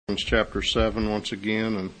Chapter 7 once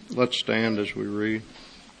again, and let's stand as we read.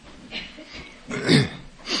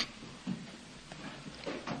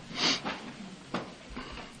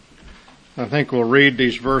 I think we'll read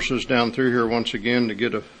these verses down through here once again to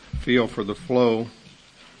get a feel for the flow,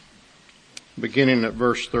 beginning at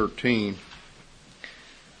verse 13.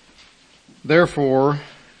 Therefore,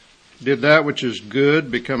 did that which is good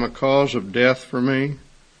become a cause of death for me?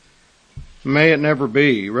 May it never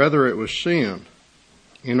be, rather it was sin,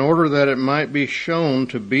 in order that it might be shown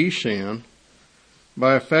to be sin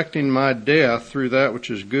by effecting my death through that which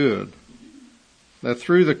is good, that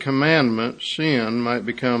through the commandment sin might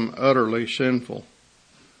become utterly sinful.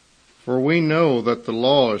 For we know that the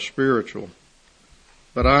law is spiritual,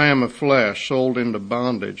 but I am of flesh, sold into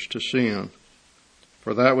bondage to sin.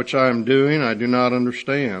 For that which I am doing I do not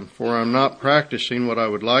understand, for I am not practicing what I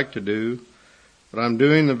would like to do, but I am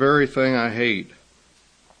doing the very thing I hate.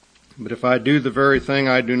 But if I do the very thing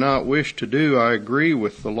I do not wish to do, I agree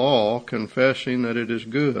with the law, confessing that it is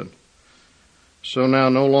good. So now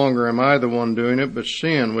no longer am I the one doing it, but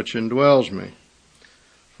sin which indwells me.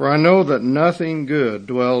 For I know that nothing good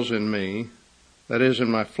dwells in me, that is, in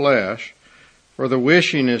my flesh, for the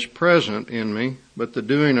wishing is present in me, but the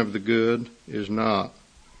doing of the good is not.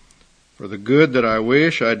 For the good that I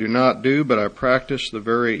wish I do not do, but I practice the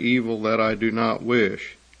very evil that I do not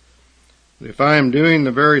wish. If I am doing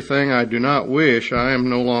the very thing I do not wish, I am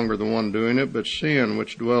no longer the one doing it, but sin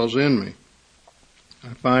which dwells in me.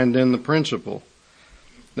 I find then the principle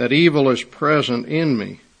that evil is present in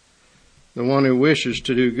me, the one who wishes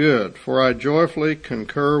to do good. For I joyfully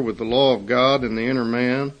concur with the law of God in the inner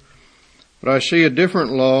man, but I see a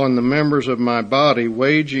different law in the members of my body,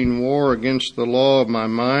 waging war against the law of my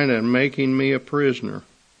mind and making me a prisoner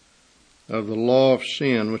of the law of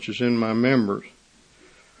sin which is in my members.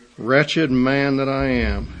 Wretched man that I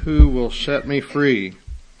am, who will set me free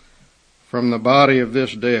from the body of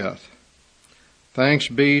this death? Thanks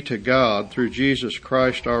be to God through Jesus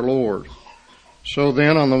Christ our Lord. So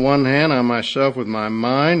then, on the one hand, I myself with my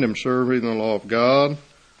mind am serving the law of God,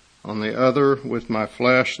 on the other, with my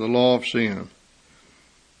flesh, the law of sin.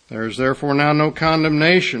 There is therefore now no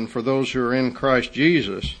condemnation for those who are in Christ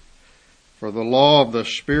Jesus. For the law of the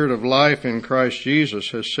Spirit of life in Christ Jesus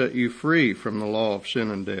has set you free from the law of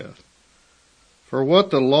sin and death. For what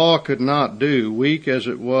the law could not do, weak as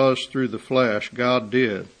it was through the flesh, God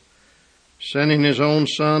did, sending his own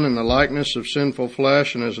Son in the likeness of sinful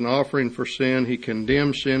flesh, and as an offering for sin, he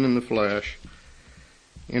condemned sin in the flesh,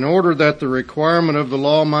 in order that the requirement of the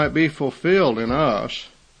law might be fulfilled in us,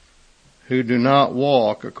 who do not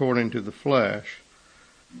walk according to the flesh,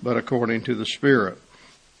 but according to the Spirit.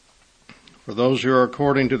 For those who are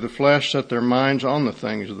according to the flesh set their minds on the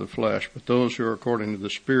things of the flesh, but those who are according to the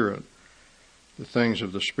Spirit, the things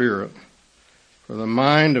of the Spirit. For the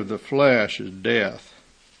mind of the flesh is death,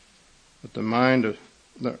 but the mind of,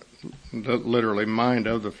 literally mind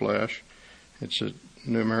of the flesh, it's a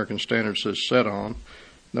New American Standard says set on.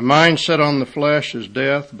 The mind set on the flesh is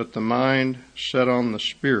death, but the mind set on the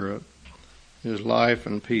Spirit is life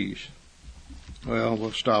and peace. Well,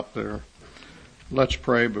 we'll stop there. Let's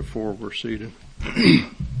pray before we're seated.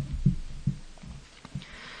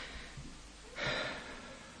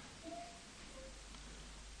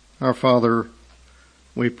 Our Father,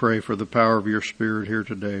 we pray for the power of your Spirit here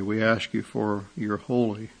today. We ask you for your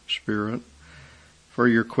Holy Spirit, for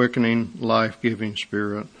your quickening, life-giving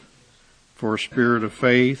Spirit, for a spirit of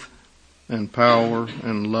faith and power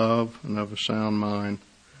and love and of a sound mind,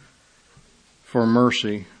 for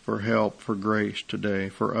mercy, for help, for grace today,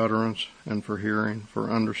 for utterance and for hearing, for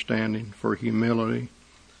understanding, for humility,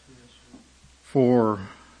 for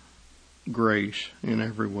grace in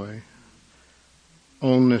every way.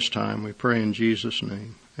 Own this time, we pray in Jesus'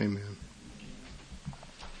 name. Amen.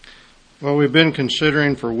 Well, we've been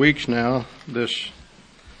considering for weeks now this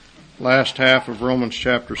last half of Romans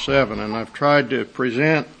chapter 7, and I've tried to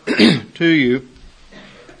present to you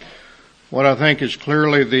what I think is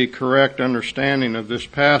clearly the correct understanding of this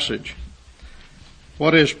passage.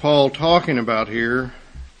 What is Paul talking about here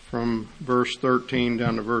from verse 13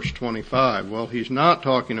 down to verse 25? Well, he's not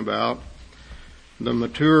talking about the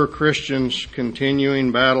mature Christian's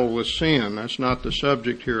continuing battle with sin. That's not the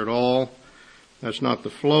subject here at all. That's not the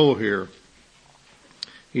flow here.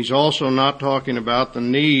 He's also not talking about the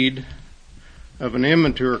need of an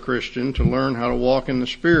immature Christian to learn how to walk in the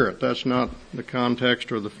Spirit. That's not the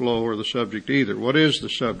context or the flow or the subject either. What is the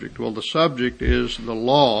subject? Well, the subject is the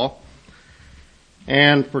law,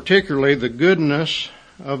 and particularly the goodness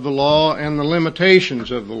of the law and the limitations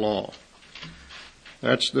of the law.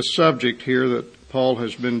 That's the subject here that Paul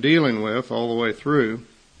has been dealing with all the way through.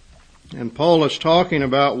 And Paul is talking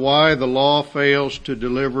about why the law fails to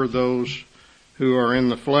deliver those who are in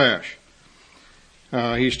the flesh.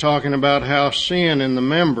 He's talking about how sin in the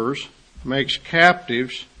members makes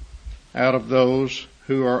captives out of those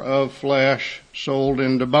who are of flesh, sold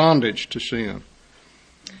into bondage to sin.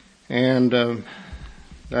 And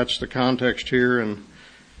that's the context here. And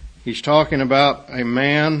he's talking about a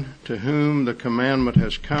man to whom the commandment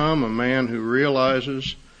has come, a man who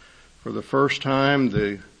realizes for the first time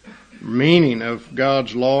the meaning of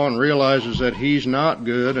God's law and realizes that he's not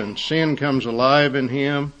good, and sin comes alive in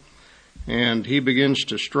him, and he begins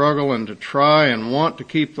to struggle and to try and want to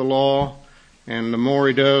keep the law. And the more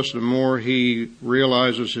he does, the more he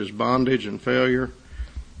realizes his bondage and failure,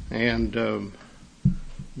 and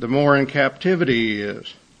the more in captivity he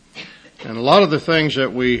is. And a lot of the things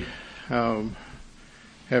that we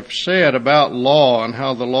have said about law and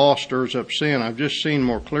how the law stirs up sin, I've just seen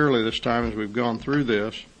more clearly this time as we've gone through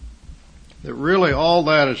this, that really all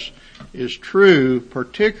that is true,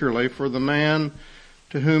 particularly for the man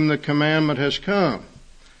to whom the commandment has come.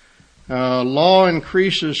 Law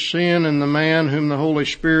increases sin in the man whom the Holy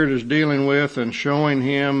Spirit is dealing with and showing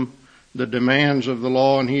him the demands of the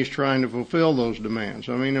law, and he's trying to fulfill those demands.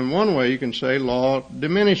 I mean, in one way you can say law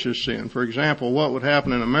diminishes sin. For example, what would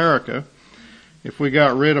happen in America if we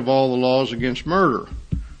got rid of all the laws against murder?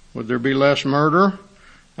 Would there be less murder?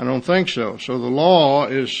 I don't think so. So the law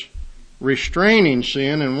is restraining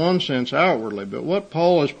sin in one sense outwardly. But what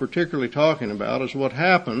Paul is particularly talking about is what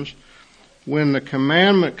happens when the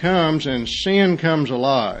commandment comes and sin comes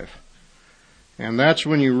alive. And that's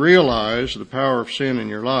when you realize the power of sin in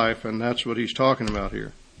your life, and that's what he's talking about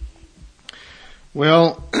here.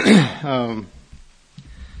 Well,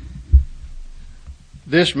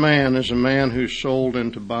 this man is a man who's sold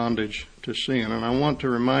into bondage to sin. And I want to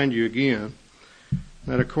remind you again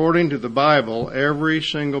that according to the Bible, every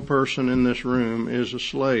single person in this room is a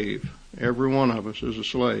slave. Every one of us is a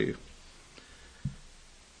slave.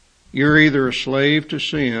 You're either a slave to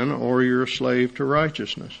sin or you're a slave to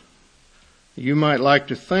righteousness. You might like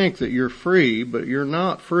to think that you're free, but you're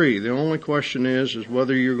not free. The only question is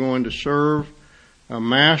whether you're going to serve a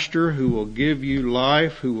master who will give you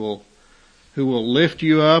life, who will lift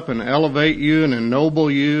you up and elevate you and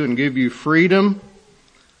ennoble you and give you freedom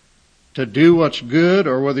to do what's good,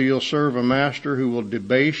 or whether you'll serve a master who will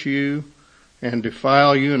debase you and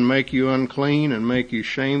defile you and make you unclean and make you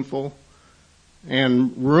shameful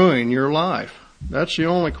and ruin your life. That's the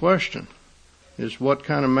only question, is what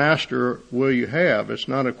kind of master will you have? It's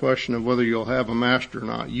not a question of whether you'll have a master or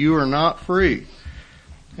not. You are not free,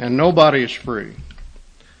 and nobody is free.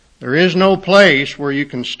 There is no place where you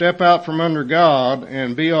can step out from under God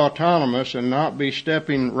and be autonomous and not be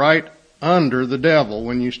stepping right under the devil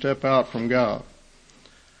when you step out from God.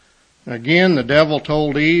 Again, the devil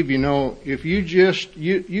told Eve, if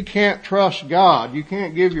you can't trust God, you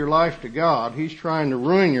can't give your life to God. He's trying to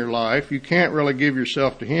ruin your life. You can't really give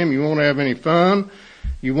yourself to Him. You won't have any fun.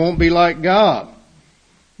 You won't be like God.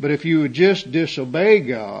 But if you would just disobey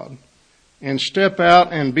God and step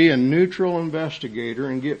out and be a neutral investigator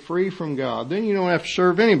and get free from God, then you don't have to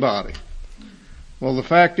serve anybody. Well, the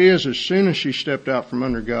fact is, as soon as she stepped out from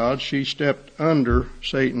under God, she stepped under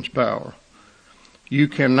Satan's power. You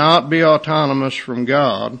cannot be autonomous from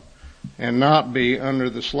God and not be under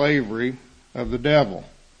the slavery of the devil.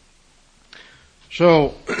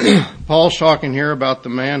 So, Paul's talking here about the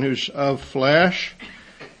man who's of flesh,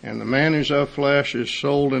 and the man who's of flesh is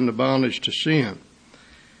sold into bondage to sin.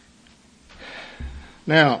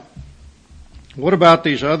 Now, what about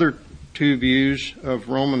these other two views of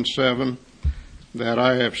Romans 7 that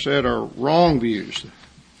I have said are wrong views?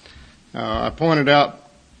 I pointed out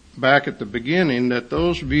back at the beginning that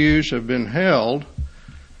those views have been held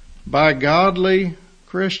by godly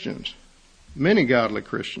Christians, many godly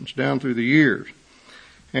Christians down through the years.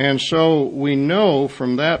 And so we know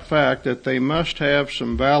from that fact that they must have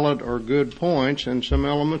some valid or good points and some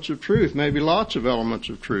elements of truth, maybe lots of elements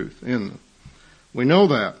of truth in them. We know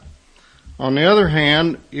that. On the other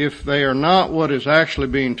hand, if they are not what is actually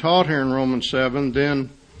being taught here in Romans 7, then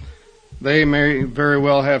they may very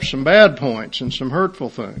well have some bad points and some hurtful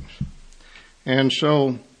things. And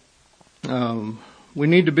so we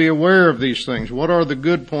need to be aware of these things. What are the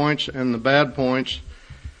good points and the bad points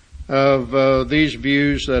of these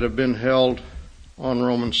views that have been held on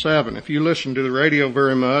Romans 7? If you listen to the radio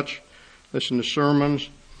very much, listen to sermons,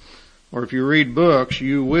 or if you read books,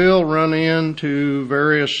 you will run into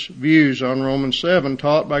various views on Romans 7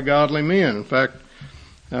 taught by godly men. In fact,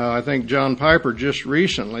 I think John Piper just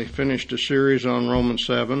recently finished a series on Romans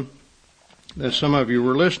 7 that some of you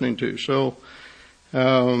were listening to. So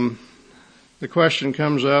the question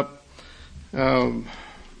comes up, how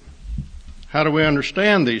do we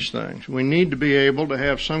understand these things? We need to be able to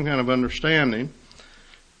have some kind of understanding.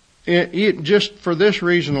 Just for this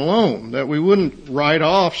reason alone, that we wouldn't write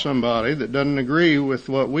off somebody that doesn't agree with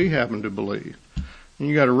what we happen to believe. And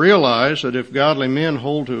you got to realize that if godly men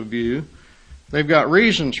hold to a view, they've got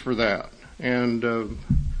reasons for that. And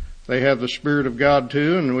they have the Spirit of God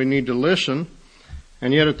too, and we need to listen.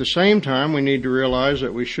 And yet at the same time, we need to realize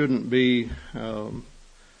that we shouldn't be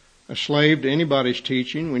a slave to anybody's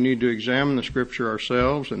teaching. We need to examine the Scripture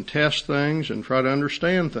ourselves and test things and try to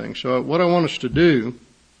understand things. So what I want us to do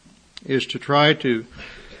is to try to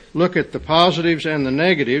look at the positives and the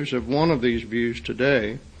negatives of one of these views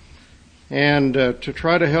today, and to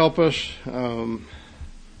try to help us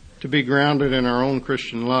to be grounded in our own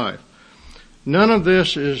Christian life. None of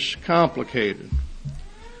this is complicated.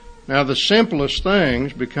 Now, the simplest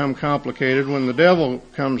things become complicated when the devil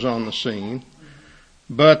comes on the scene,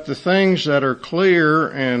 but the things that are clear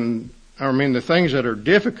the things that are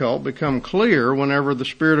difficult become clear whenever the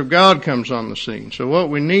Spirit of God comes on the scene. So what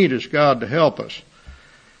we need is God to help us.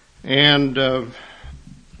 And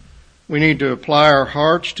we need to apply our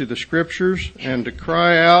hearts to the Scriptures and to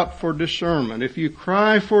cry out for discernment. If you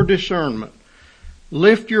cry for discernment,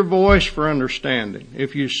 lift your voice for understanding.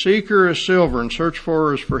 If you seek her as silver and search for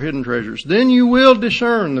her as for hidden treasures, then you will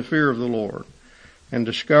discern the fear of the Lord and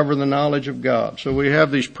discover the knowledge of God. So we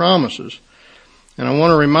have these promises. And I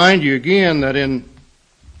want to remind you again that in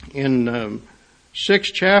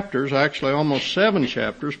 6 chapters, actually almost 7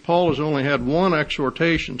 chapters, Paul has only had one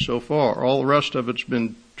exhortation so far. All the rest of it's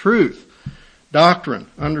been truth, doctrine,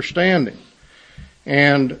 understanding.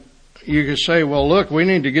 And you could say, well, look, we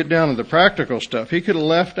need to get down to the practical stuff. He could have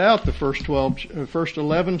left out the first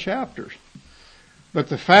 11 chapters. But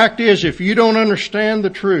the fact is, if you don't understand the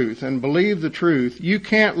truth and believe the truth, you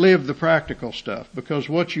can't live the practical stuff, because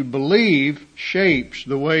what you believe shapes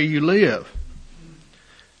the way you live.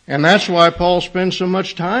 And that's why Paul spends so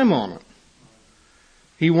much time on it.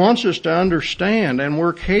 He wants us to understand, and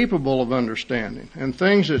we're capable of understanding. And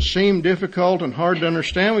things that seem difficult and hard to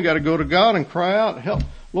understand, we got to go to God and cry out,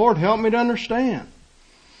 Lord, help me to understand.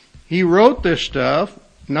 He wrote this stuff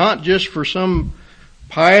not just for some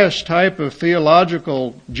pious type of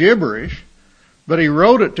theological gibberish, but he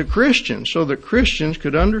wrote it to Christians so that Christians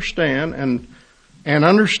could understand and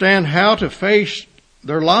understand how to face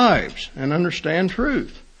their lives and understand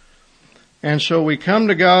truth. And so we come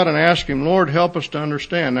to God and ask Him, Lord, help us to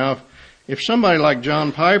understand. Now, if somebody like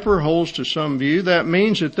John Piper holds to some view, that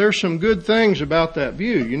means that there's some good things about that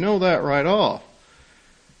view. You know that right off.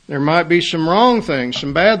 There might be some wrong things,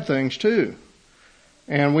 some bad things too.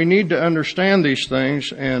 And we need to understand these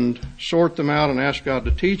things and sort them out and ask God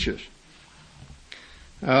to teach us.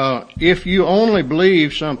 If you only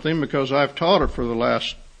believe something because I've taught it for the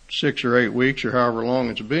last 6 or 8 weeks or however long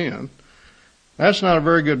it's been, that's not a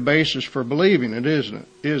very good basis for believing it, isn't it?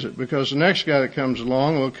 Is it? Because the next guy that comes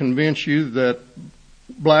along will convince you that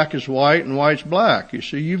black is white and white's black. You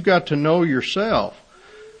see, you've got to know yourself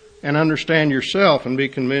and understand yourself and be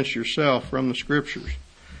convinced yourself from the Scriptures.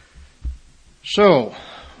 So,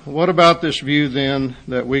 what about this view then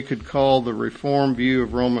that we could call the Reformed view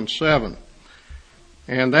of Romans 7?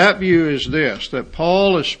 And that view is this, that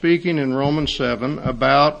Paul is speaking in Romans 7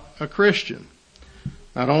 about a Christian.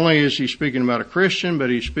 Not only is he speaking about a Christian, but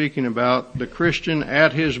he's speaking about the Christian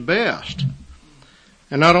at his best.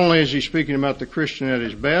 And not only is he speaking about the Christian at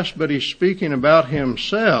his best, but he's speaking about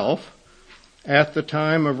himself at the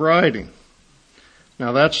time of writing.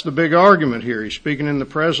 Now that's the big argument here. He's speaking in the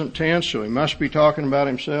present tense, so he must be talking about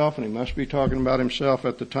himself, and he must be talking about himself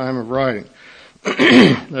at the time of writing.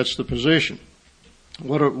 That's the position.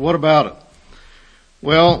 What about it?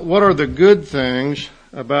 Well, what are the good things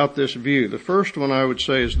about this view? The first one I would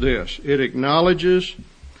say is this. It acknowledges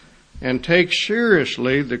and takes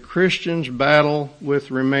seriously the Christian's battle with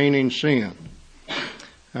remaining sin.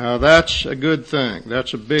 That's a good thing.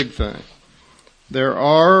 That's a big thing. There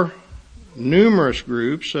are numerous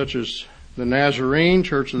groups, such as the Nazarene,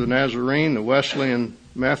 Church of the Nazarene, the Wesleyan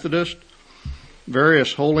Methodist,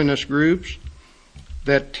 various holiness groups,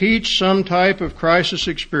 that teach some type of crisis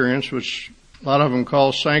experience, which a lot of them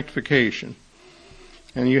call sanctification.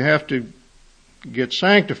 And you have to get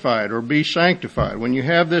sanctified or be sanctified. When you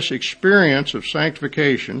have this experience of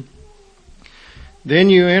sanctification, then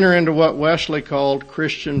you enter into what Wesley called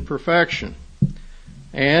Christian perfection.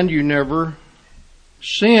 And you never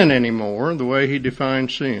sin anymore, the way he defined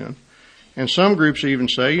sin. And some groups even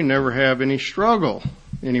say you never have any struggle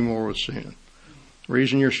anymore with sin. The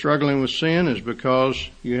reason you're struggling with sin is because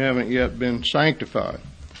you haven't yet been sanctified.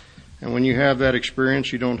 And when you have that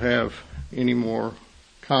experience, you don't have any more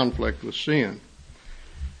conflict with sin.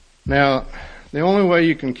 Now, the only way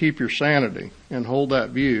you can keep your sanity and hold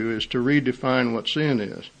that view is to redefine what sin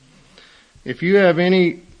is. If you have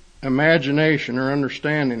any imagination or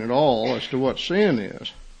understanding at all as to what sin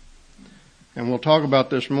is, and we'll talk about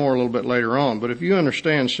this more a little bit later on, but if you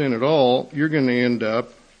understand sin at all, you're going to end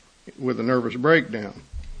up with a nervous breakdown.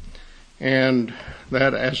 And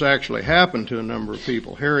that has actually happened to a number of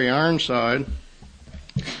people. Harry Ironside,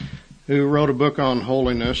 who wrote a book on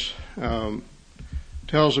holiness,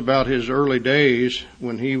 tells about his early days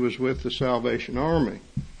when he was with the Salvation Army.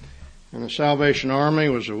 And the Salvation Army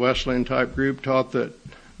was a Wesleyan type group, taught that,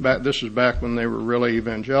 this is back when they were really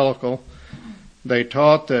evangelical, they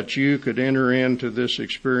taught that you could enter into this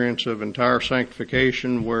experience of entire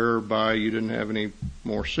sanctification whereby you didn't have any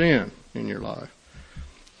more sin in your life.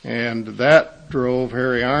 And that drove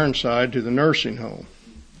Harry Ironside to the nursing home.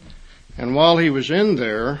 And while he was in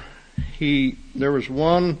there, there was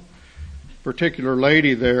one particular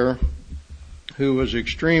lady there who was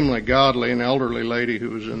extremely godly, an elderly lady who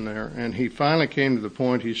was in there. And he finally came to the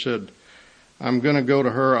point, he said, I'm going to go to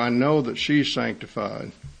her. I know that she's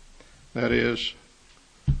sanctified. That is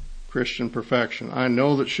Christian perfection. I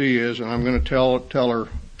know that she is, and I'm going to tell her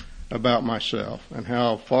about myself and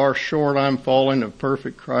how far short I'm falling of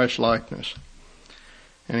perfect Christ-likeness.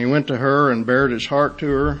 And he went to her and bared his heart to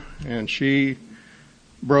her, and she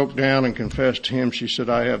broke down and confessed to him. She said,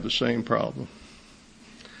 I have the same problem.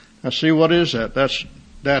 Now see, what is that?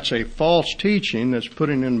 That's a false teaching that's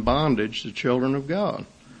putting in bondage the children of God,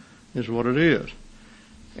 is what it is.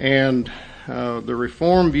 And the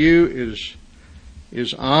Reformed view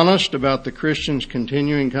is honest about the Christian's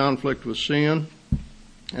continuing conflict with sin,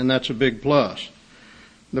 and that's a big plus.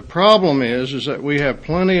 The problem is that we have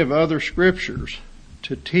plenty of other scriptures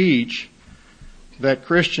to teach that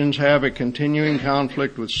Christians have a continuing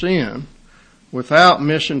conflict with sin without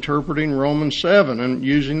misinterpreting Romans 7 and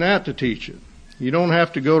using that to teach it. You don't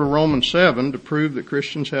have to go to Romans 7 to prove that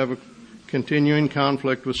Christians have a continuing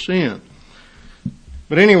conflict with sin.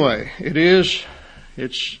 But anyway, it is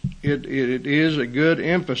a good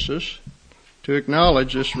emphasis to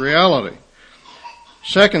acknowledge this reality.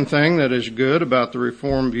 Second thing that is good about the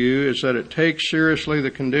Reformed view is that it takes seriously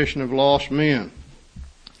the condition of lost men.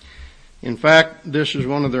 In fact, this is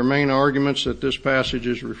one of their main arguments, that this passage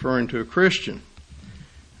is referring to a Christian.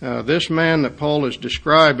 This man that Paul is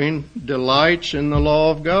describing delights in the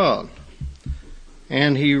law of God.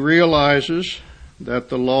 And he realizes that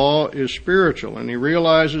the law is spiritual. And he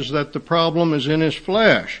realizes that the problem is in his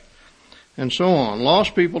flesh. And so on.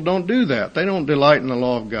 Lost people don't do that. They don't delight in the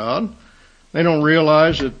law of God. They don't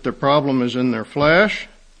realize that the problem is in their flesh.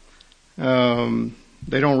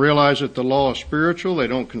 They don't realize that the law is spiritual. They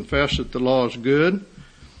don't confess that the law is good.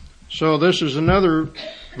 So this is another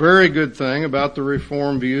very good thing about the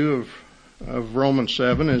Reformed view of Romans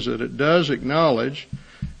 7, is that it does acknowledge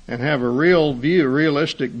and have a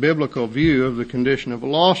realistic biblical view of the condition of a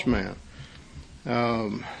lost man.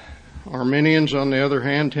 Arminians, on the other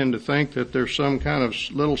hand, tend to think that there's some kind of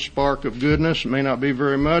little spark of goodness. It may not be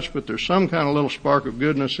very much, but there's some kind of little spark of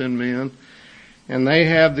goodness in men, and they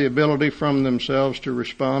have the ability from themselves to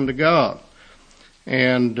respond to God.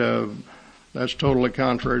 And that's totally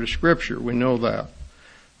contrary to Scripture. We know that.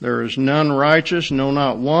 There is none righteous, no,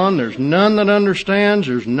 not one. There's none that understands.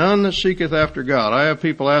 There's none that seeketh after God. I have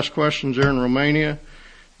people ask questions there in Romania.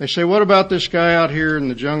 They say, what about this guy out here in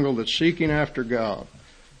the jungle that's seeking after God?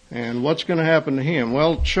 And what's going to happen to him?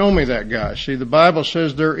 Well, show me that guy. See, the Bible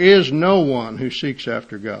says there is no one who seeks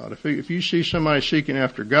after God. If you see somebody seeking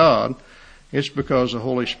after God, it's because the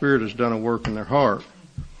Holy Spirit has done a work in their heart.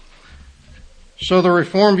 So the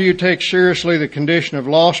Reformed view takes seriously the condition of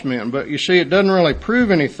lost men. But you see, it doesn't really prove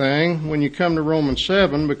anything when you come to Romans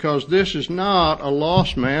 7, because this is not a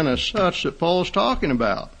lost man as such that Paul is talking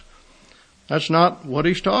about. That's not what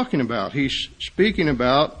he's talking about. He's speaking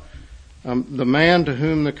about the man to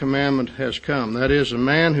whom the commandment has come. That is, a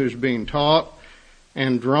man who's being taught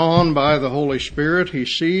and drawn by the Holy Spirit. He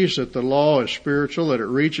sees that the law is spiritual, that it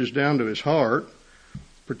reaches down to his heart.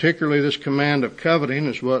 Particularly this command of coveting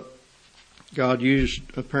is what God used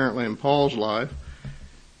apparently in Paul's life.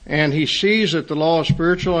 And he sees that the law is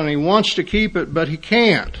spiritual and he wants to keep it, but he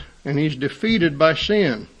can't. And he's defeated by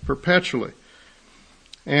sin perpetually.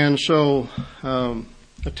 And so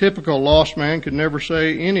a typical lost man could never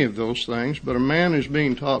say any of those things, but a man who's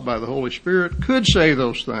being taught by the Holy Spirit could say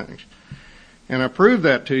those things. And I proved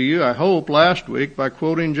that to you, I hope, last week by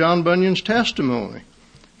quoting John Bunyan's testimony.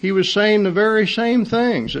 He was saying the very same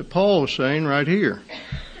things that Paul was saying right here.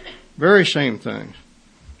 Very same things.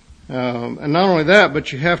 And not only that,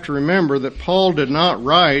 but you have to remember that Paul did not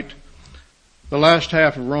write the last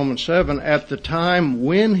half of Romans 7, at the time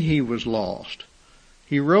when he was lost.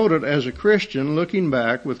 He wrote it as a Christian, looking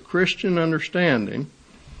back with Christian understanding,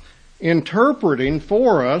 interpreting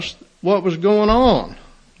for us what was going on,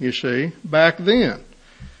 you see, back then.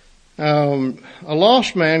 A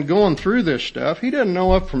lost man going through this stuff, he doesn't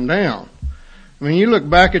know up from down. I mean, you look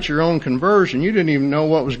back at your own conversion, you didn't even know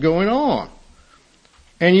what was going on.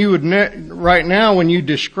 And you would, right now when you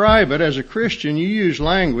describe it as a Christian, you use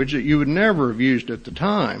language that you would never have used at the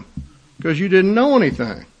time, because you didn't know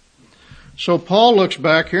anything. So Paul looks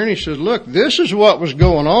back here and he says, look, this is what was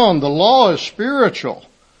going on. The law is spiritual,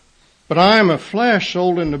 but I am a flesh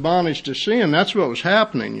sold into bondage to sin. That's what was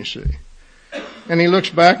happening, you see. And he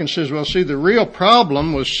looks back and says, well, see, the real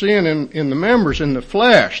problem was sin in the members, in the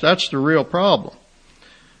flesh. That's the real problem.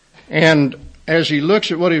 And as he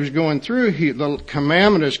looks at what he was going through, the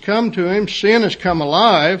commandment has come to him, sin has come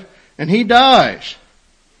alive, and he dies.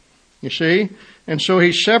 You see? And so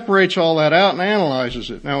he separates all that out and analyzes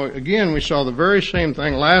it. Now, again, we saw the very same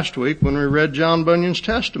thing last week when we read John Bunyan's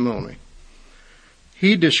testimony.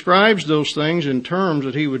 He describes those things in terms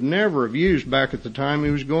that he would never have used back at the time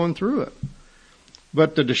he was going through it.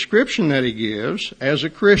 But the description that he gives, as a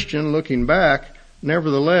Christian looking back,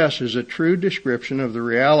 nevertheless is a true description of the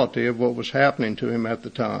reality of what was happening to him at the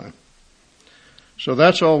time. So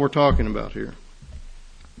that's all we're talking about here.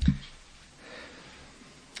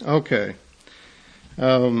 Okay.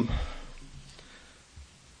 When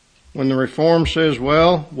the Reform says,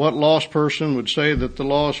 well, what lost person would say that the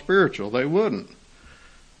law is spiritual? They wouldn't.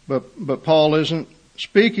 But Paul isn't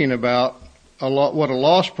speaking about what a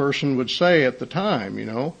lost person would say at the time, you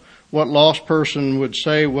know. What lost person would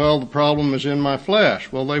say, well, the problem is in my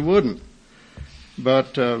flesh? Well, they wouldn't.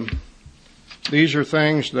 But these are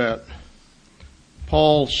things that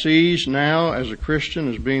Paul sees now as a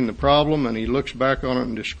Christian as being the problem, and he looks back on it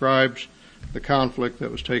and describes the conflict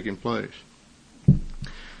that was taking place.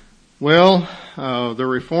 Well, the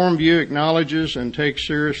Reformed view acknowledges and takes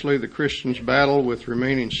seriously the Christian's battle with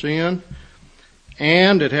remaining sin,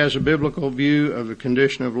 and it has a biblical view of the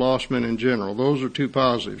condition of lost men in general. Those are two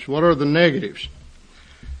positives. What are the negatives?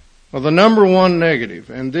 Well, the number one negative,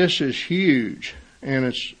 and this is huge, and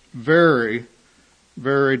it's very,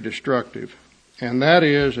 very destructive, and that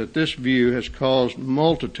is that this view has caused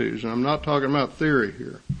multitudes, and I'm not talking about theory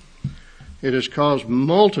here, it has caused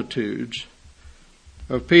multitudes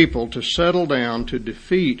of people to settle down to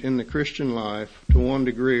defeat in the Christian life to one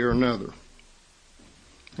degree or another.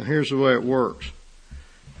 And here's the way it works.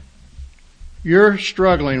 You're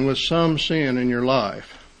struggling with some sin in your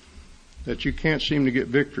life that you can't seem to get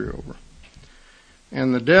victory over.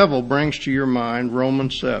 And the devil brings to your mind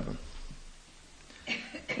Romans 7.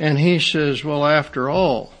 And he says, well, after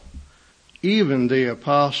all, even the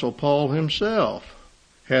Apostle Paul himself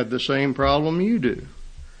had the same problem you do.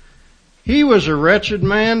 He was a wretched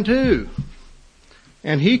man too.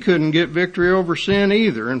 And he couldn't get victory over sin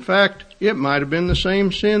either. In fact, it might have been the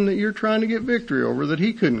same sin that you're trying to get victory over that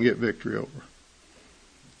he couldn't get victory over.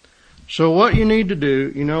 So what you need to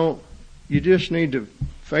do, you just need to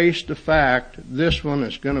face the fact this one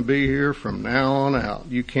is going to be here from now on out.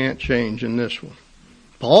 You can't change in this one.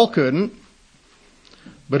 Paul couldn't,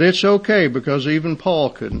 but it's okay because even Paul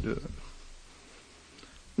couldn't do it.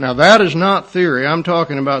 Now that is not theory. I'm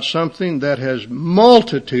talking about something that has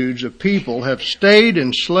multitudes of people have stayed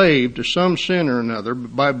enslaved to some sin or another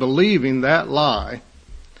by believing that lie,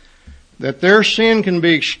 that their sin can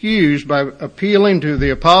be excused by appealing to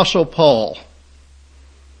the Apostle Paul.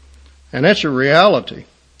 And that's a reality.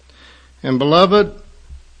 And beloved,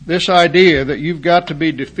 this idea that you've got to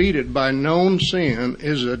be defeated by known sin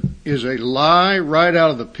is a lie right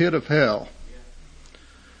out of the pit of hell.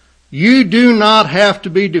 You do not have to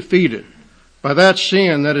be defeated by that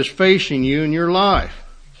sin that is facing you in your life.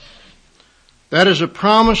 That is a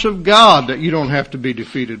promise of God that you don't have to be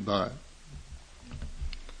defeated by it.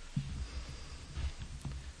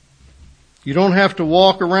 You don't have to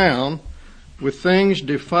walk around with things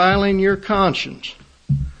defiling your conscience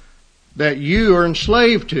that you are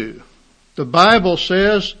enslaved to. The Bible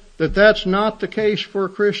says that that's not the case for a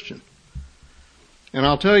Christian. And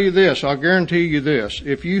I'll tell you this, I'll guarantee you this,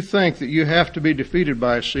 if you think that you have to be defeated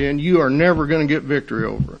by sin, you are never going to get victory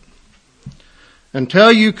over it.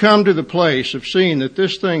 Until you come to the place of seeing that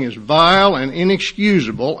this thing is vile and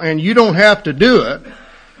inexcusable, and you don't have to do it,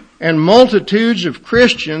 and multitudes of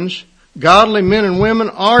Christians, godly men and women,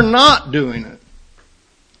 are not doing it.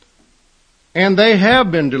 And they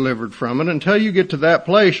have been delivered from it. Until you get to that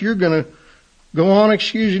place, you're going to go on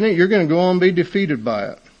excusing it, you're going to go on and be defeated by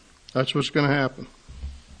it. That's what's going to happen.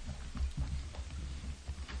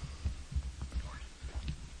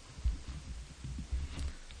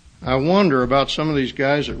 I wonder about some of these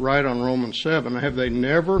guys that write on Romans 7. Have they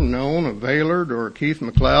never known a Vailard or a Keith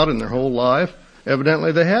McLeod in their whole life?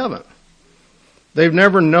 Evidently they haven't. They've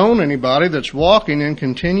never known anybody that's walking in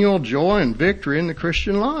continual joy and victory in the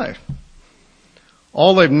Christian life.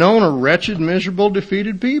 All they've known are wretched, miserable,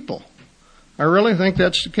 defeated people. I really think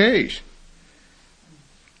that's the case.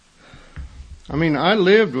 I mean, I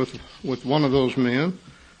lived with one of those men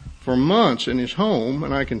for months in his home,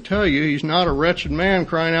 and I can tell you he's not a wretched man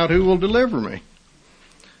crying out, "Who will deliver me?"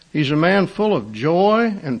 He's a man full of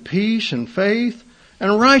joy and peace and faith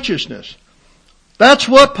and righteousness. That's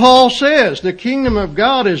what Paul says. The kingdom of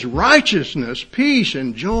God is righteousness, peace,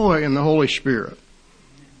 and joy in the Holy Spirit.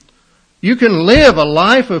 You can live a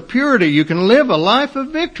life of purity. You can live a life of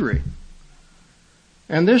victory.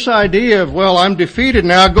 And this idea of, well, I'm defeated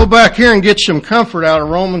now, go back here and get some comfort out of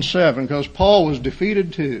Romans 7 because Paul was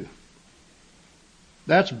defeated too.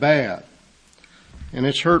 That's bad. And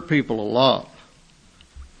it's hurt people a lot.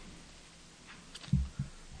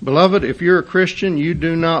 Beloved, if you're a Christian, you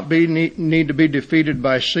do not need to be defeated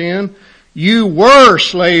by sin. You were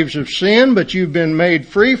slaves of sin, but you've been made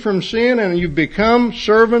free from sin and you've become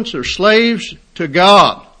servants or slaves to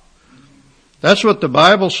God. That's what the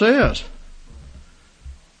Bible says.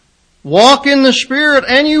 Walk in the Spirit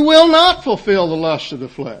and you will not fulfill the lust of the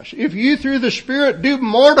flesh. If you through the Spirit do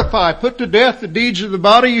mortify, put to death the deeds of the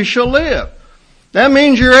body, you shall live. That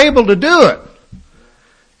means you're able to do it.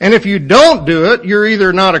 And if you don't do it, you're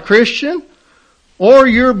either not a Christian or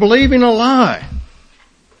you're believing a lie.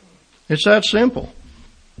 It's that simple.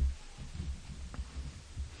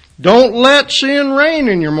 Don't let sin reign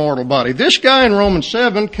in your mortal body. This guy in Romans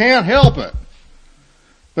 7 can't help it.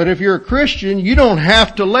 But if you're a Christian, you don't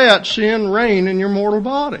have to let sin reign in your mortal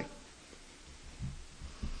body.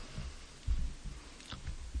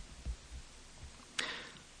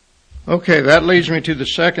 Okay, that leads me to the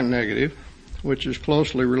second negative, which is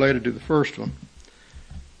closely related to the first one.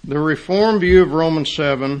 The Reformed view of Romans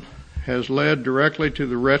 7 has led directly to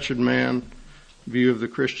the wretched man view of the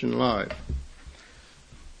Christian life.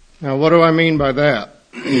 Now, what do I mean by that?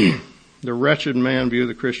 The wretched man view of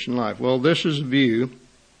the Christian life. Well, this is a view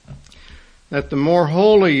that the more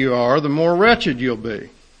holy you are, the more wretched you'll be.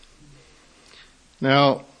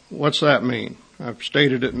 Now, what's that mean? I've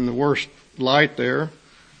stated it in the worst light there.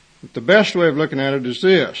 But the best way of looking at it is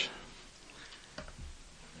this.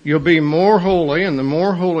 You'll be more holy, and the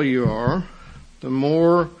more holy you are, the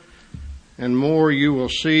more and more you will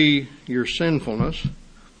see your sinfulness,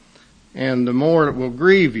 and the more it will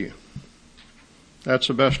grieve you. That's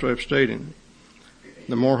the best way of stating it.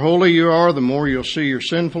 The more holy you are, the more you'll see your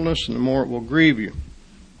sinfulness, and the more it will grieve you.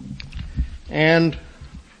 And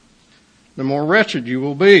the more wretched you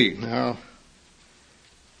will be. Now,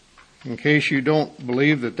 in case you don't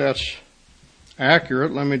believe that that's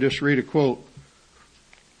accurate, let me just read a quote.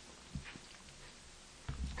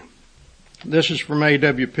 This is from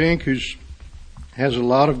A.W. Pink, who has a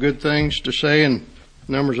lot of good things to say in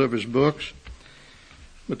numbers of his books.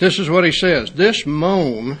 But this is what he says. This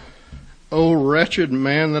moan, "O wretched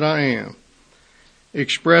man that I am,"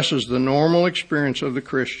 expresses the normal experience of the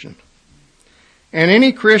Christian. And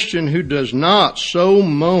any Christian who does not so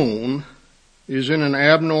moan is in an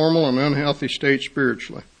abnormal and unhealthy state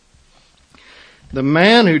spiritually. The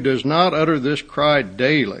man who does not utter this cry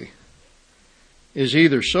daily is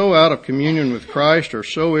either so out of communion with Christ or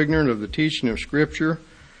so ignorant of the teaching of Scripture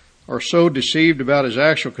or so deceived about his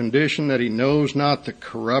actual condition that he knows not the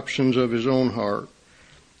corruptions of his own heart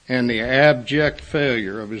and the abject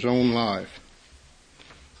failure of his own life.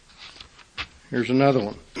 Here's another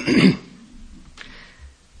one.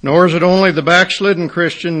 Nor is it only the backslidden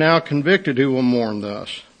Christian now convicted who will mourn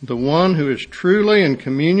thus. The one who is truly in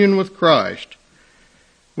communion with Christ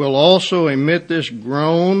will also emit this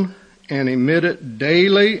groan and emit it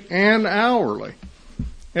daily and hourly.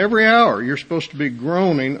 Every hour you're supposed to be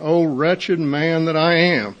groaning, "O wretched man that I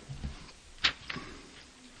am."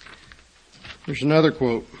 There's another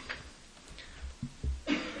quote.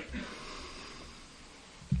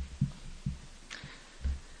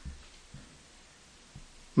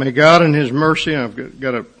 May God in His mercy, I've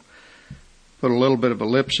got to put a little bit of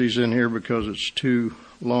ellipses in here because it's too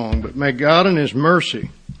long, but may God in His mercy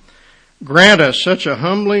grant us such a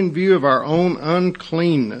humbling view of our own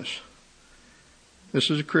uncleanness. This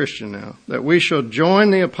is a Christian now. That we shall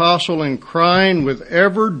join the apostle in crying with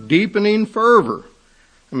ever deepening fervor.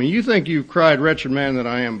 I mean, you think you've cried, "Wretched man that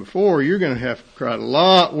I am" before, you're going to have to cry a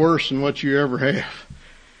lot worse than what you ever have.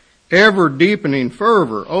 Ever deepening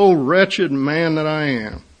fervor, "O wretched man that I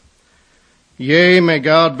am." Yea, may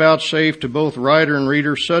God vouchsafe to both writer and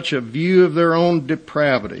reader such a view of their own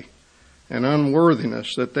depravity and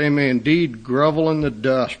unworthiness, that they may indeed grovel in the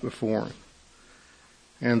dust before him,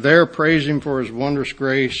 and there praise him for his wondrous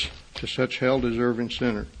grace to such hell-deserving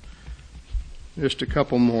sinners. Just a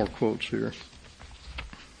couple more quotes here.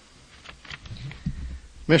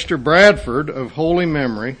 Mr. Bradford of holy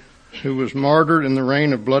memory, who was martyred in the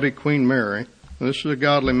reign of bloody Queen Mary, this is a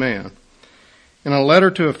godly man, in a letter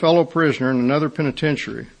to a fellow prisoner in another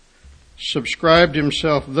penitentiary, subscribed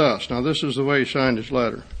himself thus. Now this is the way he signed his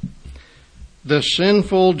letter. The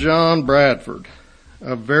sinful John Bradford,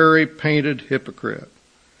 a very painted hypocrite,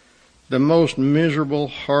 the most miserable,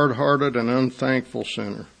 hard-hearted, and unthankful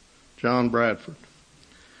sinner, John Bradford.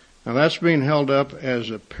 Now that's being held up as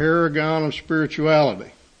a paragon of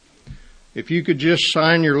spirituality. If you could just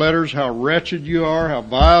sign your letters how wretched you are, how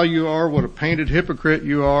vile you are, what a painted hypocrite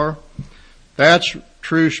you are, that's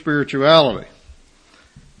true spirituality.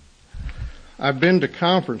 I've been to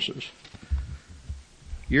conferences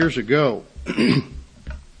years ago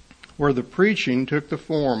where the preaching took the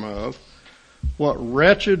form of what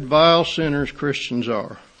wretched, vile sinners Christians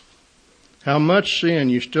are, how much sin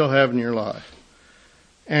you still have in your life,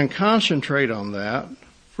 and concentrate on that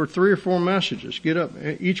for 3 or 4 messages. Get up.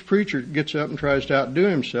 Each preacher gets up and tries to outdo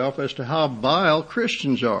himself as to how vile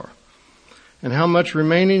Christians are and how much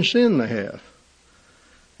remaining sin they have.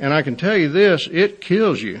 And I can tell you this, it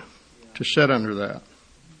kills you to sit under that.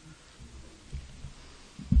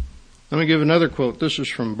 Let me give another quote. This is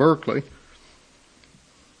from Berkeley.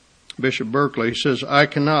 Bishop Berkeley. He says, I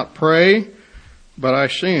cannot pray, but I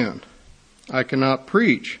sin. I cannot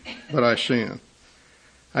preach, but I sin.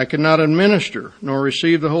 I cannot administer nor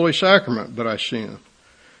receive the Holy Sacrament, but I sin.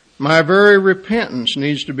 My very repentance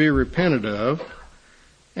needs to be repented of,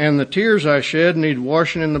 and the tears I shed need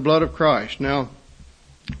washing in the blood of Christ. Now,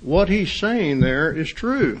 what he's saying there is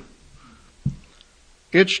true.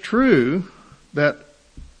 It's true that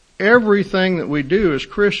everything that we do as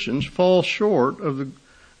Christians falls short of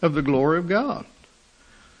the glory of God.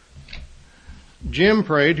 Jim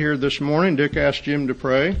prayed here this morning. Dick asked Jim to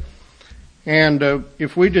pray. And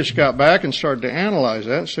if we just got back and started to analyze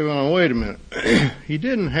that and say, well, wait a minute. He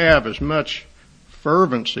didn't have as much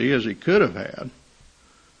fervency as he could have had.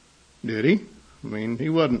 Did he? I mean, it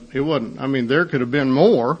wasn't. I mean, there could have been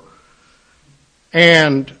more.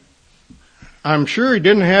 And I'm sure he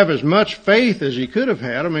didn't have as much faith as he could have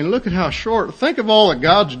had. I mean, look at how short. Think of all that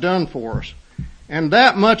God's done for us. And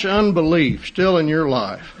that much unbelief still in your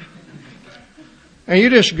life. And you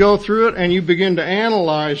just go through it and you begin to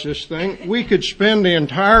analyze this thing. We could spend the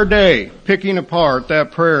entire day picking apart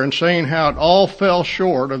that prayer and saying how it all fell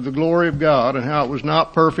short of the glory of God and how it was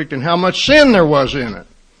not perfect and how much sin there was in it.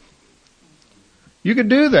 You could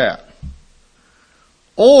do that.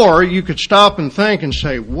 Or you could stop and think and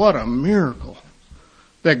say, what a miracle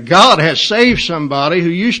that God has saved somebody who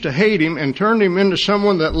used to hate him and turned him into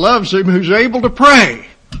someone that loves him, who's able to pray.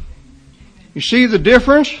 You see the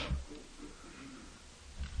difference?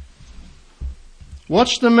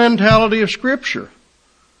 What's the mentality of Scripture?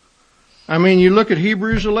 I mean, you look at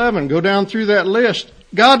Hebrews 11, go down through that list.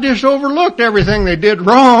 God just overlooked everything they did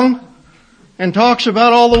wrong and talks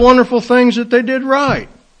about all the wonderful things that they did right.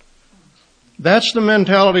 That's the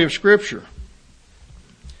mentality of Scripture.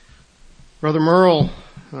 Brother Merle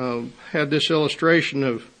had this illustration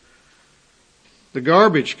of the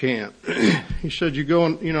garbage can. He said, you go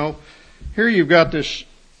and, here you've got this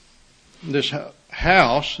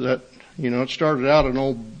house that, it started out an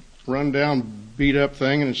old run-down, beat-up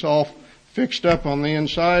thing, and it's all fixed up on the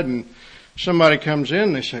inside, and somebody comes in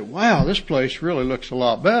and they say, wow, this place really looks a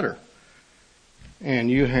lot better.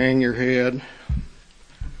 And you hang your head.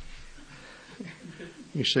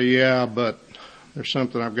 You say, yeah, but there's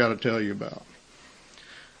something I've got to tell you about.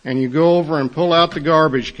 And you go over and pull out the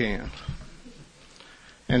garbage can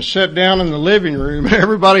and sit down in the living room.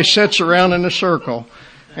 Everybody sits around in a circle,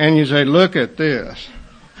 and you say, look at this.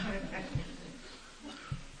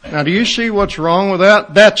 Now, do you see what's wrong with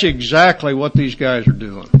that? That's exactly what these guys are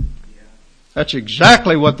doing. That's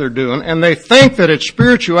exactly what they're doing. And they think that it's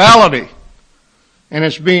spirituality. And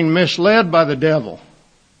it's being misled by the devil.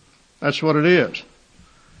 That's what it is.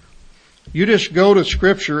 You just go to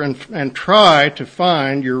Scripture and try to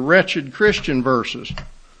find your wretched Christian verses.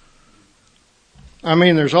 I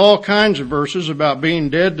mean, there's all kinds of verses about being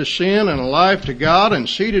dead to sin and alive to God and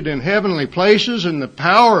seated in heavenly places and the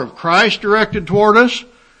power of Christ directed toward us.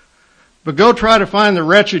 But go try to find the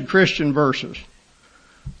wretched Christian verses.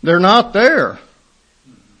 They're not there.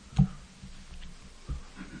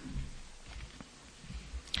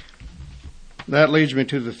 That leads me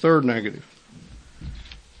to the third negative.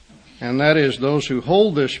 And that is those who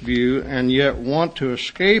hold this view and yet want to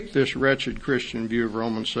escape this wretched Christian view of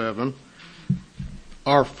Romans 7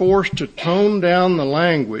 are forced to tone down the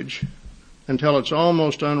language until it's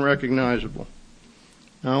almost unrecognizable.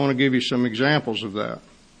 Now, I want to give you some examples of that.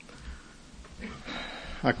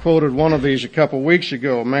 I quoted one of these a couple weeks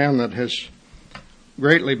ago, a man that has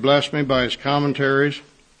greatly blessed me by his commentaries.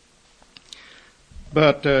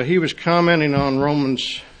 But he was commenting on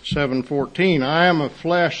Romans 7:14. I am of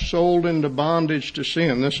flesh sold into bondage to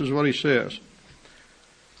sin. This is what he says.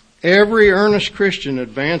 Every earnest Christian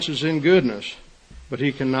advances in goodness, but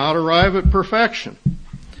he cannot arrive at perfection.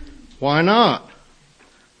 Why not?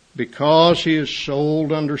 Because he is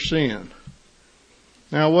sold under sin.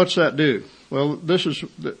 Now, what's that do? Well, this is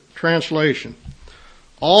the translation.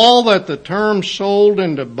 All that the term sold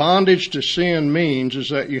into bondage to sin means is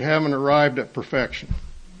that you haven't arrived at perfection.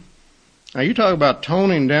 Now, you talk about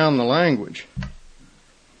toning down the language.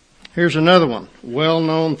 Here's another one.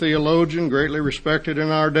 Well-known theologian, greatly respected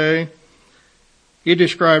in our day. He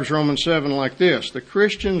describes Romans 7 like this. The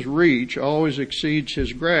Christian's reach always exceeds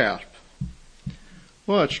his grasp.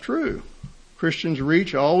 Well, it's true. Christian's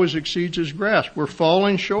reach always exceeds his grasp. We're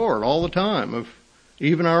falling short all the time of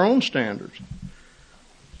even our own standards.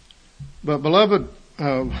 But, beloved,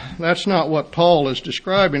 that's not what Paul is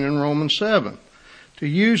describing in Romans 7. To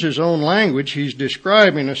use his own language, he's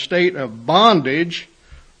describing a state of bondage,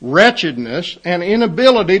 wretchedness, and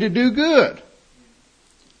inability to do good.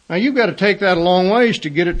 Now, you've got to take that a long ways to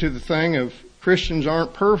get it to the thing of Christians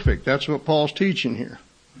aren't perfect. That's what Paul's teaching here.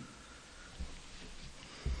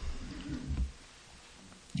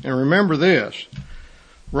 And remember this,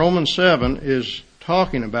 Romans 7 is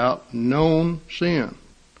talking about known sin.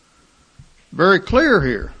 Very clear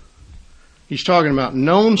here. He's talking about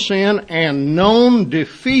known sin and known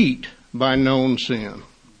defeat by known sin.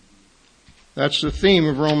 That's the theme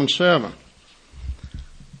of Romans 7.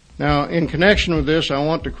 Now, in connection with this, I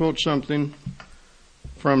want to quote something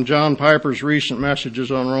from John Piper's recent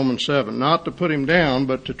messages on Romans 7. Not to put him down,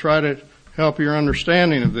 but to try to help your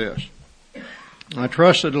understanding of this. I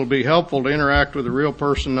trust that it'll be helpful to interact with a real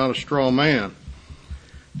person, not a straw man.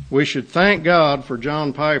 We should thank God for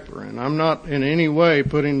John Piper, and I'm not in any way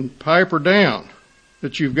putting Piper down,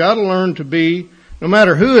 that you've got to learn to be, no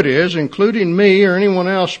matter who it is, including me or anyone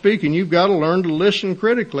else speaking, you've got to learn to listen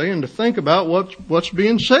critically and to think about what's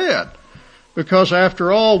being said. Because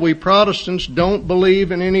after all, we Protestants don't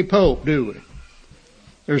believe in any pope, do we?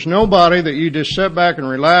 There's nobody that you just sit back and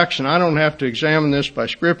relax, and I don't have to examine this by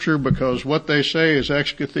Scripture because what they say is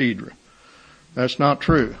ex cathedra. That's not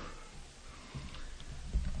true.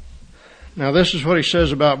 Now, this is what he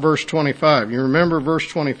says about verse 25. You remember verse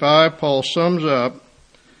 25? Paul sums up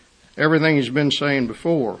everything he's been saying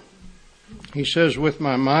before. He says, with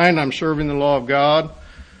my mind I'm serving the law of God,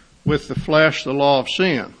 with the flesh the law of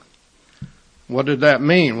sin. What did that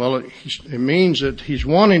mean? Well, it means that he's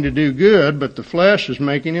wanting to do good, but the flesh is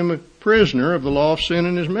making him a prisoner of the law of sin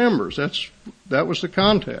in his members. That was the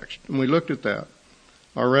context, and we looked at that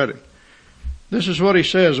already. This is what he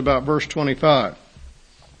says about verse 25.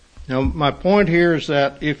 Now, my point here is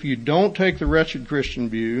that if you don't take the wretched Christian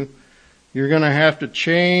view, you're going to have to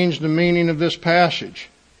change the meaning of this passage.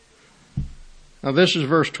 Now, this is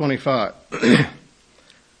verse 25,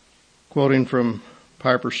 quoting from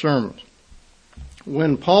Piper's sermons.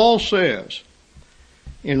 When Paul says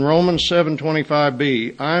in Romans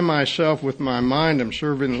 7:25b, I myself with my mind am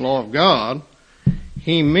serving the law of God,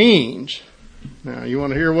 he means, now you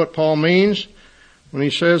want to hear what Paul means when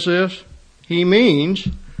he says this? He means,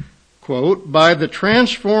 quote, by the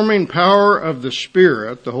transforming power of the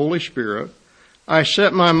Spirit, the Holy Spirit, I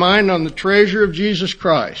set my mind on the treasure of Jesus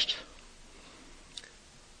Christ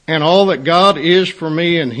and all that God is for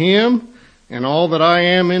me in Him and all that I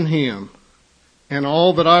am in Him and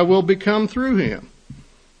all that I will become through Him.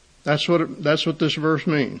 That's what this verse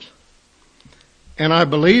means. And I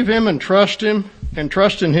believe Him and trust in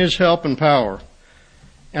His help and power.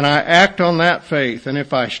 And I act on that faith. And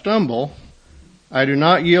if I stumble, I do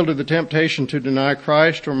not yield to the temptation to deny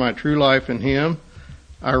Christ or my true life in Him.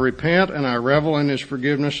 I repent and I revel in His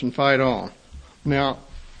forgiveness and fight on. Now,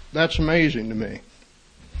 that's amazing to me.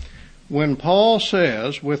 When Paul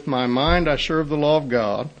says, with my mind I serve the law of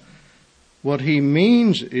God, what he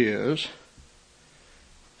means is,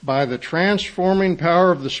 by the transforming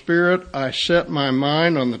power of the Spirit, I set my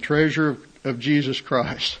mind on the treasure of Jesus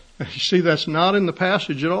Christ. You see, that's not in the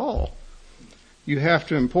passage at all. You have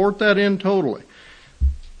to import that in totally.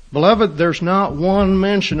 Beloved, there's not one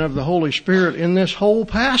mention of the Holy Spirit in this whole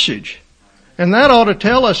passage. And that ought to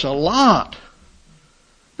tell us a lot.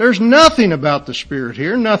 There's nothing about the Spirit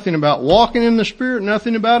here, nothing about walking in the Spirit,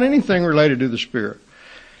 nothing about anything related to the Spirit.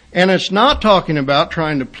 And it's not talking about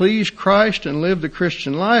trying to please Christ and live the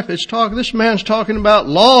Christian life. This man's talking about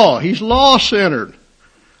law. He's law-centered.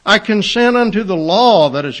 I consent unto the law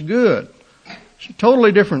that is good. It's a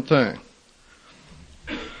totally different thing.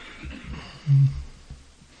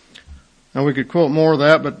 Now we could quote more of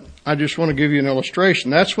that, but I just want to give you an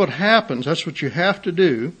illustration. That's what happens. That's what you have to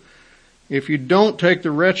do. If you don't take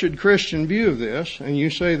the wretched Christian view of this, and you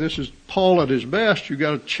say this is Paul at his best, you've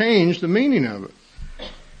got to change the meaning of it.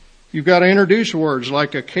 You've got to introduce words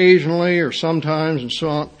like occasionally or sometimes and so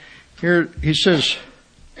on. Here he says,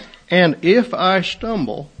 and if I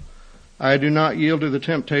stumble, I do not yield to the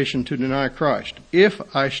temptation to deny Christ.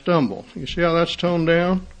 If I stumble. You see how that's toned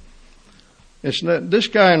down? This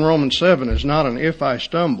guy in Romans 7 is not an if I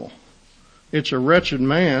stumble. It's a wretched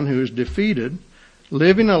man who is defeated,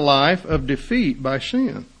 living a life of defeat by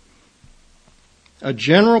sin. A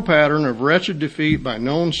general pattern of wretched defeat by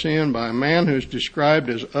known sin by a man who is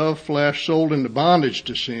described as of flesh, sold into bondage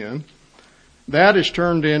to sin, that is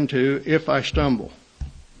turned into if I stumble.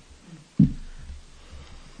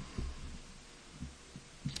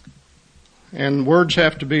 And words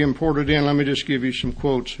have to be imported in. Let me just give you some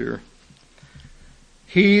quotes here.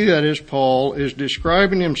 He, that is Paul, is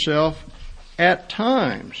describing himself at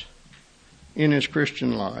times in his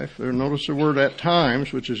Christian life. Notice the word at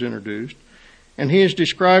times, which is introduced. And he is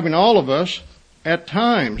describing all of us at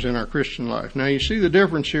times in our Christian life. Now you see the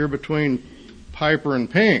difference here between Piper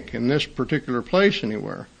and Pink in this particular place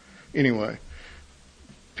anyway.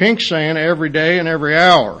 Pink's saying every day and every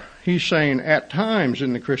hour. He's saying at times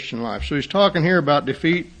in the Christian life. So he's talking here about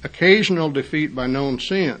defeat, occasional defeat by known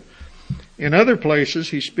sin. In other places,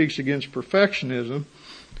 he speaks against perfectionism,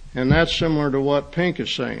 and that's similar to what Pink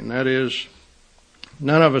is saying. That is,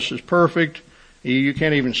 none of us is perfect. You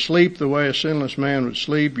can't even sleep the way a sinless man would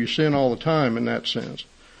sleep. You sin all the time in that sense.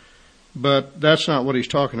 But that's not what he's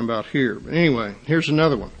talking about here. But anyway, here's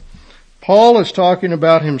another one. Paul is talking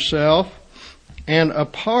about himself and a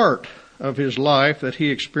part of his life that he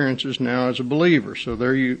experiences now as a believer. So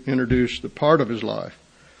there you introduce the part of his life.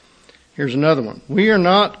 Here's another one. We are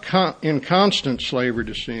not in constant slavery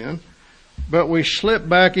to sin, but we slip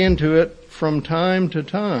back into it from time to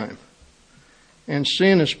time. And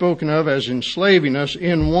sin is spoken of as enslaving us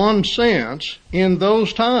in one sense in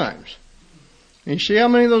those times. And you see how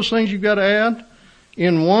many of those things you've got to add?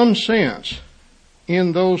 In one sense,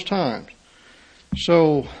 in those times.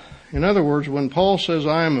 So, in other words, when Paul says,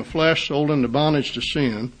 I am a flesh sold into bondage to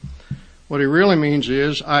sin, what he really means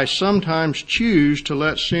is, I sometimes choose to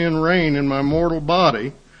let sin reign in my mortal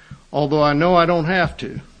body, although I know I don't have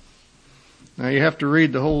to. Now you have to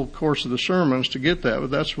read the whole course of the sermons to get that,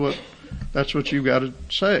 but that's what you've got to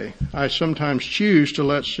say. I sometimes choose to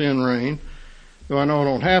let sin reign, though I know I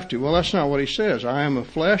don't have to. Well, that's not what he says. I am a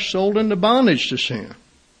flesh sold into bondage to sin.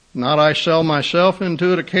 Not I sell myself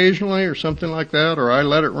into it occasionally or something like that, or I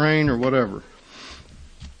let it reign or whatever.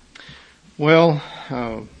 Well,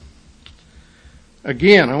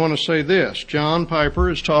 again, I want to say this. John Piper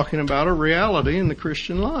is talking about a reality in the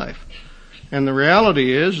Christian life. And the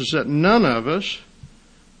reality is that none of us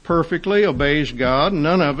perfectly obeys God.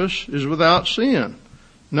 None of us is without sin.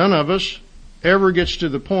 None of us ever gets to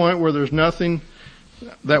the point where there's nothing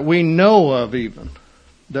that we know of even,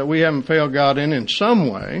 that we haven't failed God in some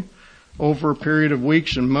way over a period of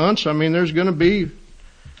weeks and months. I mean, there's going to be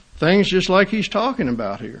things just like he's talking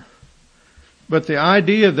about here. But the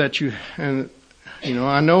idea that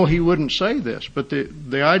I know he wouldn't say this, but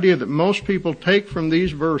the idea that most people take from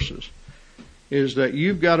these verses is that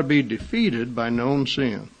you've got to be defeated by known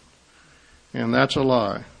sin. And that's a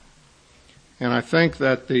lie. And I think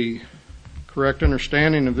that the correct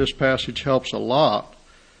understanding of this passage helps a lot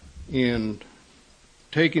in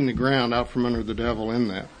taking the ground out from under the devil in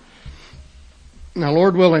that. Now,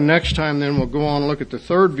 Lord willing, next time then we'll go on and look at the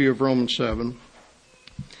third view of Romans 7.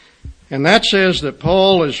 And that says that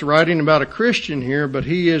Paul is writing about a Christian here, but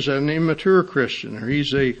he is an immature Christian, or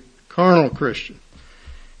he's a carnal Christian.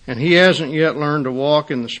 And he hasn't yet learned to walk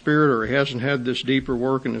in the Spirit, or he hasn't had this deeper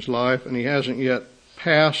work in his life, and he hasn't yet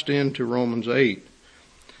passed into Romans 8.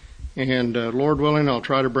 And Lord willing, I'll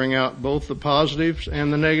try to bring out both the positives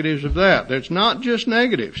and the negatives of that. It's not just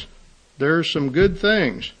negatives. There's some good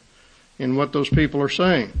things in what those people are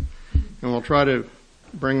saying. And we'll try to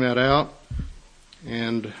bring that out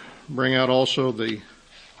and bring out also the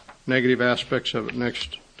negative aspects of it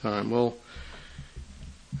next time. Well,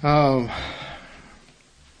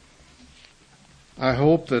 I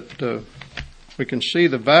hope that we can see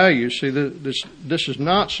the value. See, this is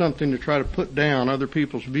not something to try to put down other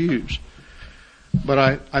people's views.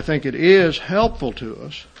 But I think it is helpful to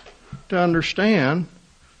us to understand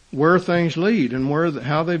where things lead and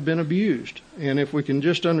how they've been abused. And if we can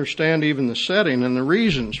just understand even the setting and the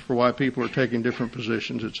reasons for why people are taking different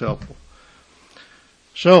positions, it's helpful.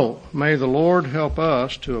 So, may the Lord help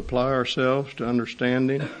us to apply ourselves to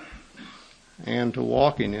understanding and to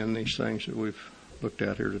walking in these things that we've looked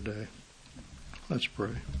at here today. Let's pray.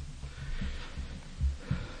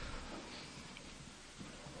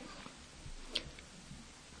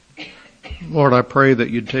 Lord, I pray that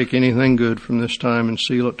you'd take anything good from this time and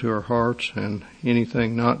seal it to our hearts, and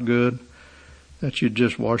anything not good, that you'd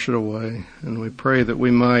just wash it away. And we pray that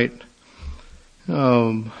we might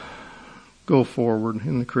go forward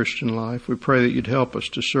in the Christian life. We pray that you'd help us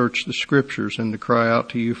to search the Scriptures and to cry out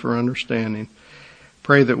to you for understanding.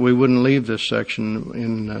 Pray that we wouldn't leave this section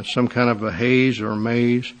in some kind of a haze or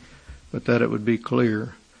maze, but that it would be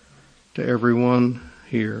clear to everyone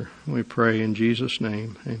here. We pray in Jesus'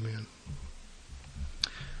 name. Amen.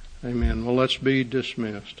 Amen. Well, let's be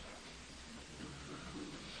dismissed.